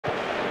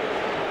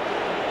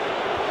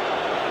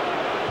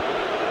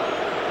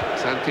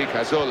Santi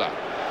Cazorla.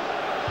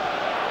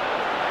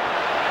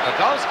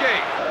 Podolski.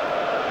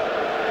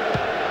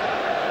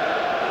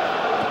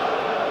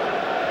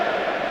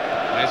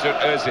 Mesut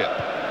Ozil.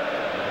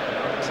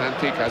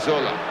 Santi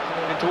Cazorla.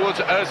 In towards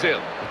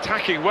Ozil.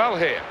 Attacking well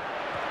here.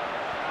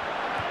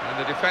 And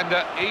the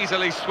defender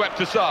easily swept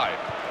aside.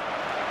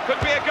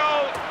 Could be a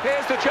goal.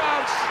 Here's the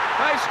chance.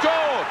 They've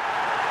scored.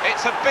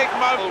 It's a big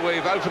moment.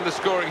 We've opened the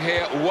scoring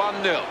here,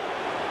 1-0.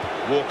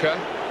 Walker.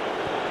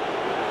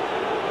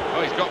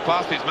 Oh, he's got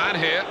past his man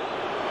here.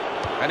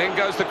 And in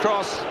goes the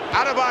cross.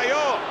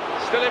 Adebayor.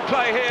 Still in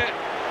play here.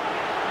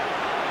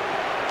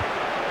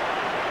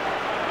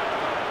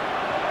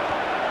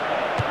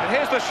 And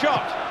here's the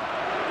shot.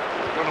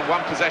 Gone on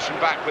one possession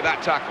back with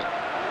that tackle.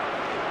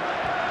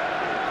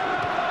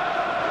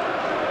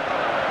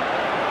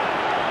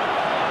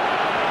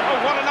 Oh,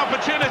 what an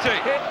opportunity.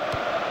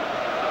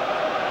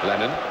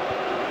 Lennon.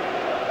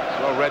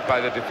 Well read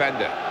by the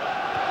defender.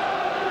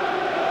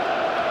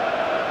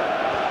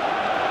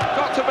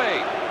 Got to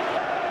be.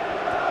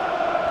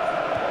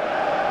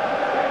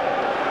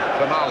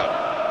 Vermaelen.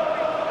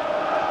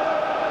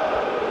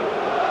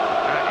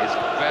 That is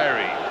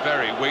very,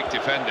 very weak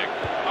defending.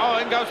 Oh,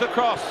 in goes the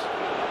cross.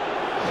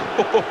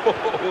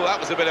 That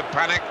was a bit of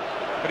panic,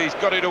 but he's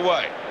got it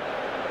away.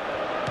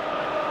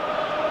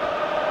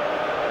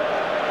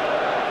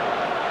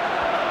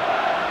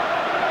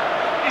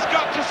 He's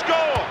got to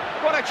score.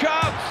 What a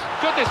chance.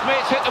 Goodness me,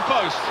 it's hit the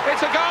post.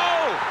 It's a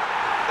goal.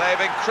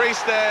 They've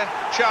increased their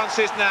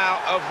chances now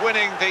of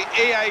winning the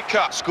EA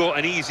Cup. Score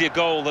an easier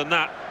goal than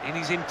that in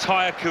his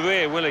entire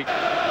career, will he?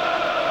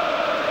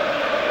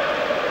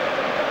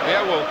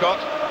 Here, Walcott.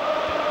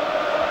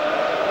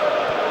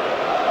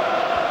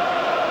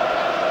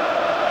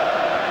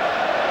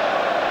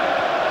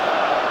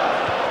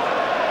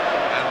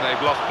 And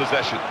they've lost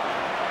possession.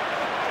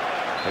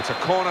 It's a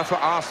corner for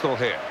Arsenal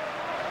here.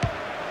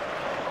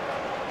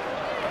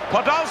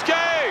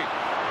 Podolski!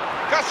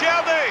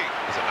 Koscielny!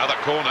 There's another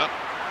corner.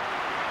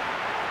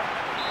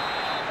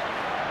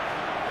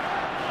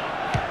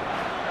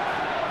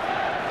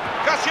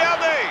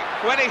 Koscielny!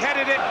 When he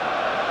headed it.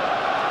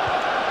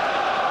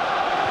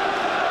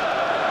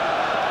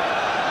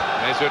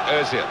 Mesut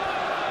Ozil.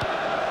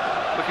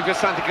 Looking for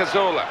Santi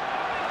Cazorla.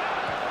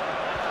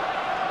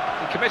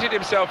 He committed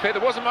himself here.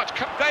 There wasn't much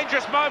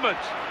dangerous moment.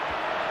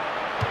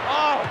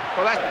 Oh!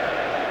 Well, that...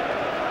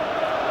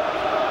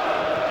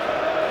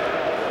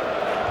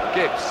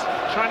 Gibbs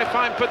trying to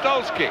find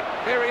Podolski.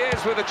 Here he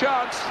is with a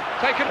chance.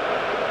 Taken.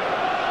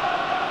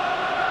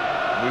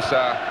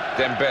 Moussa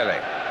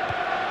Dembele.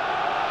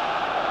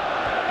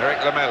 Eric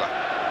Lamela.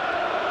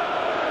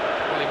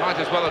 Well, he might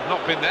as well have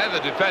not been there, the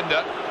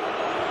defender.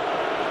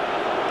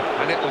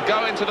 And it will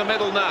go into the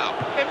middle now.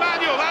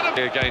 Emmanuel Adam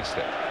against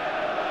it.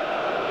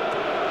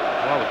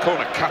 Well, the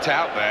corner cut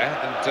out there,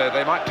 and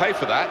they might pay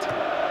for that.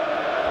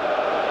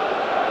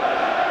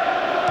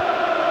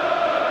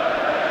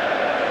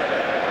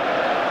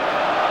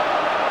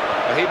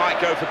 He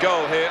might go for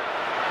goal here.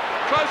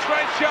 Close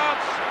range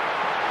chance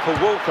for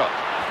Walcott.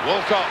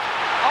 Walcott.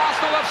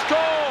 Arsenal have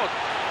scored.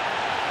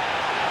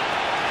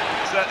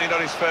 Certainly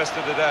not his first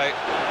of the day.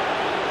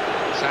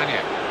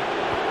 Sagna.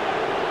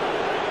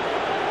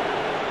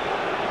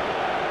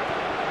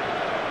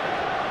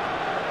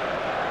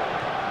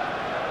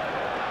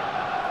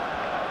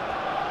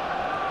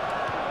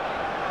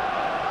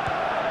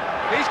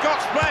 He's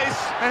got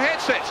space and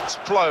hits it.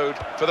 Explode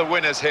for the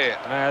winners here.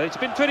 It's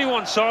been pretty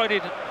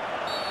one-sided.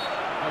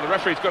 Well, the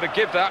referee's got to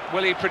give that.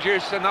 Will he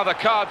produce another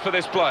card for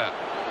this player?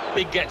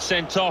 He gets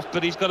sent off,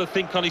 but he's got to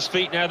think on his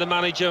feet now, the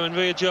manager, and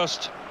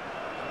readjust. So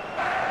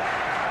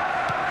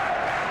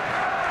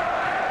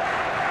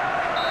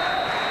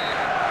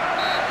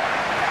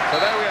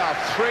there we are,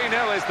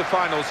 3-0 is the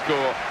final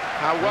score.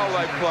 How well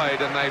they've played,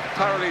 and they've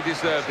thoroughly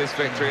deserved this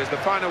victory as the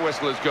final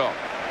whistle has gone.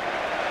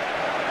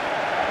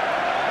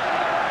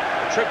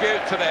 A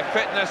tribute to their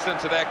fitness and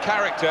to their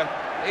character,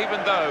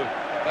 even though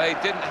they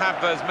didn't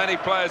have as many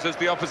players as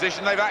the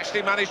opposition, they've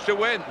actually managed to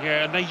win.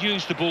 Yeah, and they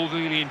used the ball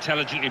really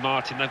intelligently,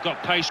 Martin. They've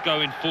got pace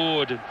going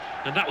forward,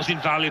 and that was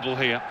invaluable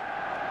here.